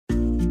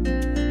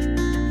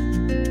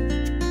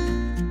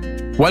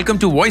Welcome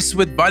to voice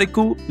with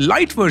Warikoo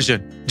light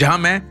version, जहां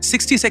मैं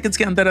 60 seconds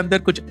के अंदर अंदर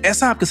कुछ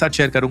ऐसा आपके साथ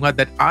शेयर करूंगा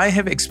that I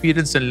have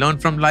experienced and learn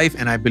from life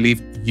and I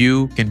believe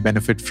you can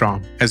benefit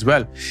from as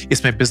well.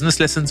 इसमें बिजनेस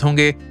लेसन्स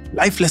होंगे,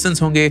 लाइफ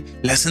लेसन्स होंगे,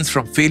 लेसन्स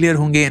फ्रॉम फेलियर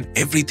होंगे and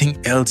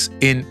everything else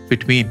in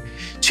between.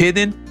 6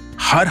 दिन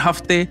हर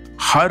हफ्ते,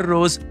 हर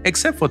रोज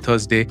एक्सेप्ट फॉर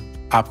थर्सडे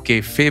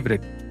आपके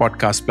फेवरेट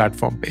पॉडकास्ट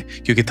प्लेटफॉर्म पे,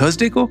 क्योंकि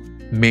थर्सडे को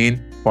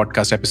मेन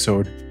पॉडकास्ट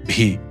एपिसोड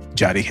भी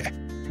जारी है।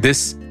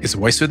 This is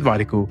voice with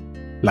Warikoo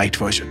light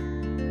version.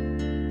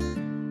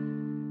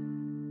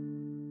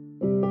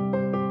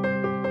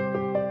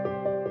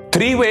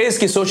 Three ways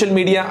कि सोशल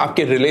मीडिया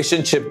आपके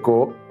रिलेशनशिप को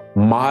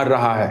मार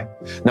रहा है।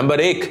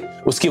 नंबर 1,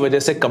 उसकी वजह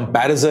से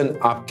कंपैरिजन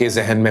आपके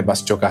जहन में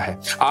बस चुका है।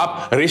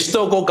 आप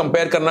रिश्तों को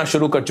कंपेयर करना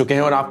शुरू कर चुके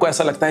हैं और आपको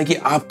ऐसा लगता है कि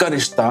आपका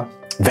रिश्ता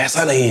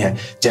वैसा नहीं है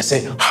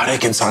जैसे हर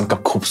एक इंसान का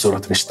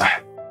खूबसूरत रिश्ता है।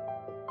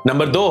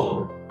 नंबर 2,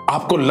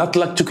 आपको लत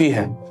लग चुकी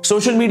है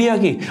सोशल मीडिया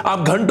की। आप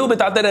घंटों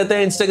बिताते रहते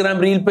हैं इंस्टाग्राम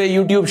रील पे,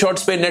 यूट्यूब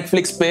शॉर्ट्स पे,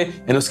 नेटफ्लिक्स पे,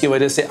 एंड उसकी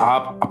वजह से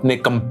आप अपने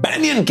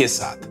कंपेनियन के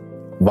साथ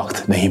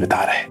वक्त नहीं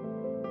बिता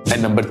रहे।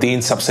 एंड नंबर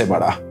 3, सबसे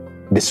बड़ा,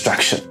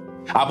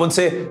 डिस्ट्रैक्शन। आप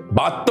उनसे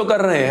बात तो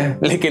कर रहे हैं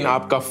लेकिन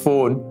आपका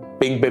फोन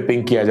पिंग पे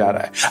पिंग किया जा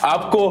रहा है।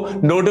 आपको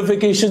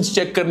नोटिफिकेशंस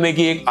चेक करने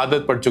की एक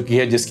आदत पड़ चुकी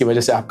है जिसकी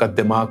वजह से आपका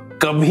दिमाग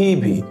कभी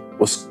भी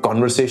उस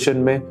कॉन्वर्सेशन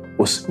में,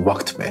 उस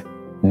वक्त में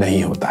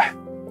नहीं होता है।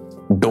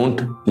 Don't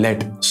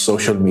let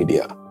social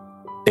media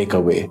take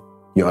away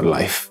your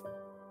life,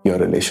 your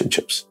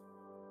relationships.